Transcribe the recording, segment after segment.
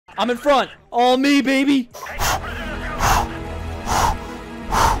I'm in front. All me, baby.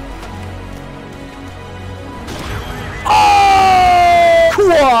 Oh!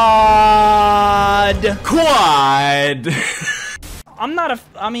 Quad. I'm not a...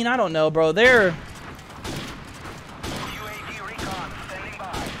 I mean, I don't know, bro. They're...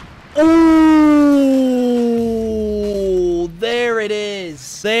 Ooh, there it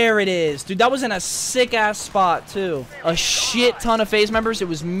is. There it is. Dude, that was in a sick-ass spot, too. A shit ton of FaZe members. It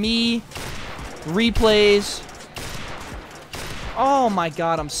was me, replays. Oh, my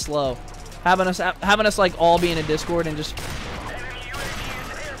God, I'm slow. Having us like, all be in a Discord and just...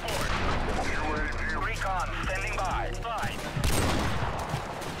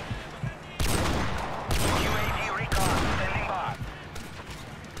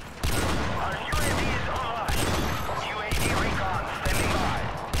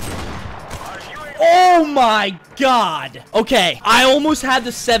 Oh my God. Okay, I almost had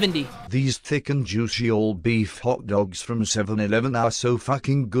the 70. These thick and juicy old beef hot dogs from 7-Eleven are so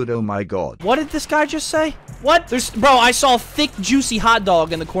fucking good, oh my God. What did this guy just say? What? Bro, I saw a thick, juicy hot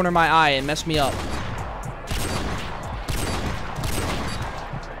dog in the corner of my eye and messed me up.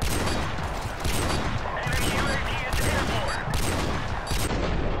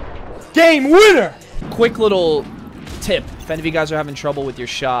 Game winner! Quick little tip, if any of you guys are having trouble with your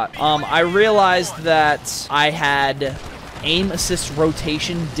shot. I realized that I had aim assist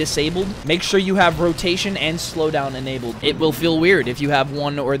rotation disabled. Make sure you have rotation and slowdown enabled. It will feel weird if you have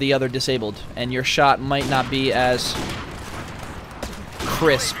one or the other disabled, and your shot might not be as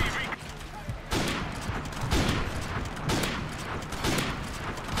crisp.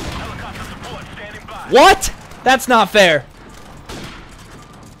 What? That's not fair.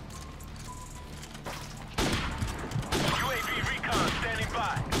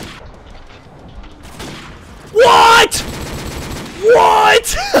 What?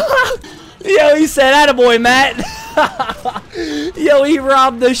 What? Yo, he said, attaboy, Matt. Yo, he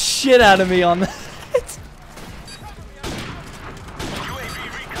robbed the shit out of me on that.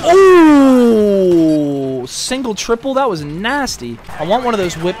 Ooh, single triple, that was nasty. I want one of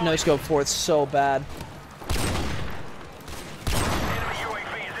those whip no scope fourths so bad.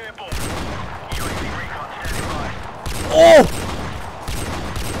 Oh!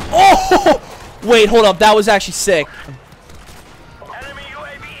 Oh! Wait, hold up. That was actually sick. Enemy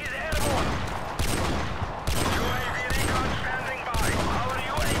UAV is airborne. UAV recon standing by. Our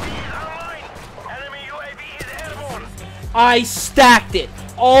UAV is online. Enemy UAV is airborne. I stacked it.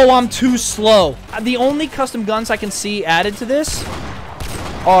 Oh, I'm too slow. The only custom guns I can see added to this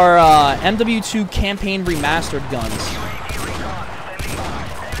are MW2 campaign remastered guns.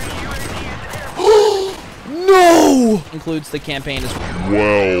 No! Includes the campaign as well.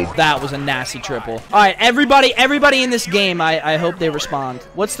 Whoa. That was a nasty triple. All right, everybody in this game, I hope they respond.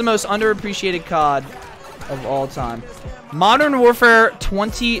 What's the most underappreciated COD of all time? Modern Warfare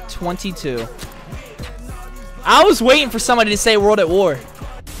 2022. I was waiting for somebody to say World at War.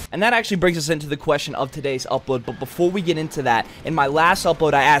 And that actually brings us into the question of today's upload. But before we get into that, in my last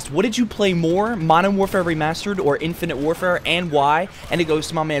upload, I asked, what did you play more, Modern Warfare Remastered or Infinite Warfare, and why? And it goes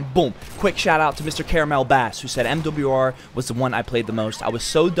to my man, boom. Quick shout out to Mr. Caramel Bass, who said MWR was the one I played the most. I was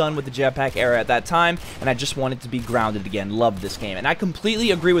so done with the jetpack era at that time, and I just wanted to be grounded again. Loved this game. And I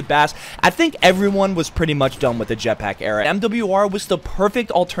completely agree with Bass. I think everyone was pretty much done with the jetpack era. MWR was the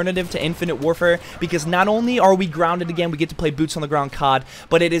perfect alternative to Infinite Warfare, because not only are we grounded again, we get to play boots on the ground COD,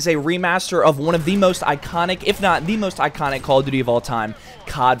 but it is a remaster of one of the most iconic, if not the most iconic Call of Duty of all time,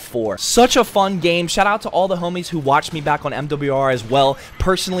 COD 4. Such a fun game. Shout out to all the homies who watched me back on MWR as well.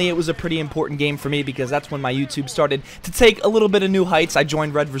 Personally, it was a pretty important game for me because that's when my YouTube started to take a little bit of new heights. I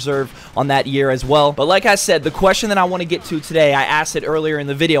joined Red Reserve on that year as well. But like I said, the question that I want to get to today, I asked it earlier in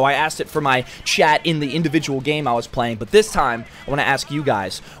the video. I asked it for my chat in the individual game I was playing. But this time, I want to ask you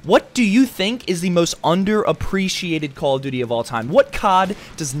guys, what do you think is the most underappreciated Call of Duty of all time? What COD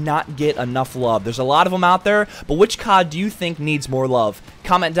does not get enough love? There's a lot of them out there, but which COD do you think needs more love?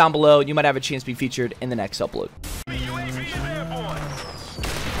 Comment down below, and you might have a chance to be featured in the next upload. UAV is airborne.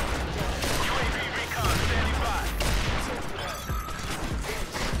 UAV recon standing by.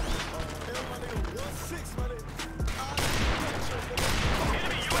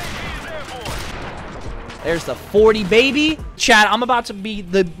 Enemy UAV is airborne. There's the 40, baby. Chat, I'm about to be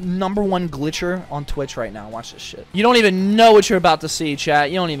the #1 glitcher on Twitch right now. Watch this shit. You don't even know what you're about to see,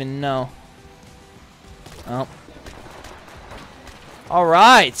 chat. You don't even know. Oh. All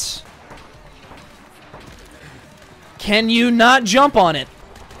right. Can you not jump on it?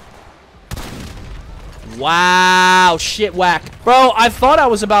 Wow, shit whack. Bro, I thought I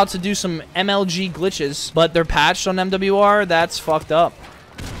was about to do some MLG glitches, but they're patched on MWR. That's fucked up.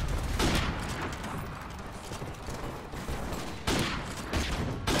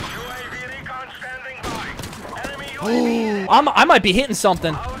 I might be hitting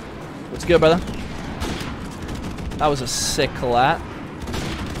something. What's good, brother? That was a sick collat.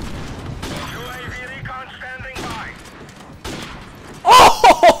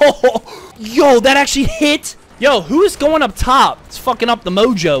 Oh! Yo, that actually hit. Yo, who is going up top? It's fucking up the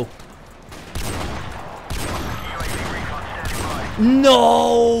mojo.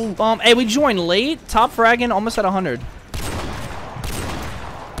 No. Hey, we joined late. Top fragging, almost at 100.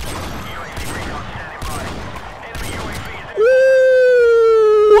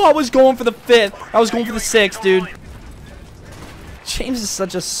 Ooh, I was going for the 5th. I was going for the 6th, dude. James is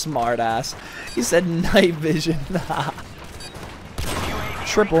such a smart ass. He said night vision.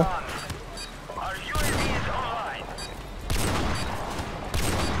 Triple.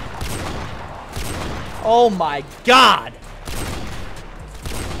 Oh my god.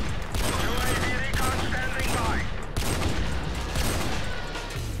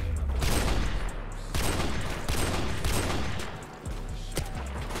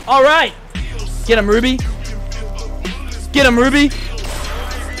 All right. Get him, Ruby. Get him, Ruby.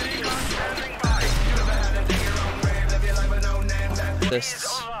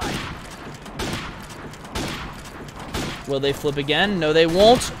 Will they flip again? No, they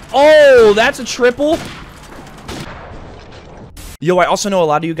won't. Oh, that's a triple. Yo, I also know a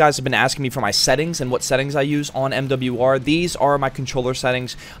lot of you guys have been asking me for my settings and what settings I use on MWR. These are my controller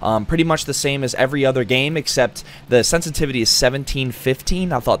settings, pretty much the same as every other game, except the sensitivity is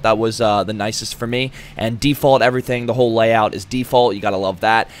 1715. I thought that was the nicest for me. And default everything, the whole layout is default. You gotta love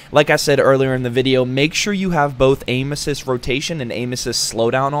that. Like I said earlier in the video, make sure you have both aim assist rotation and aim assist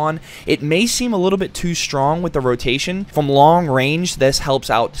slowdown on. It may seem a little bit too strong with the rotation. From long range, this helps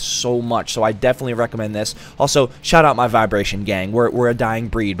out so much, so I definitely recommend this. Also, shout out my vibration gang. We're a dying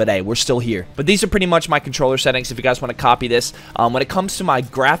breed, but hey, we're still here. But these are pretty much my controller settings if you guys want to copy this. When it comes to my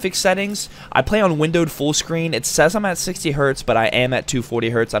graphics settings, I play on windowed full screen. It says I'm at 60 Hertz, but I am at 240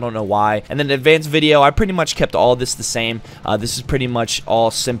 Hertz. I don't know why. And then advanced video, I pretty much kept all of this the same. This is pretty much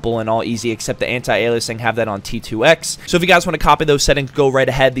all simple and all easy, except the anti-aliasing, have that on T2X. So if you guys want to copy those settings, go right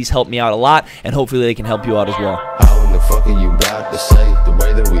ahead. These help me out a lot, and hopefully they can help you out as well. How in the fuck are you about to say? The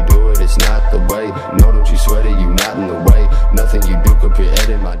way that we do it, it's not the way. No, don't you sweat it, you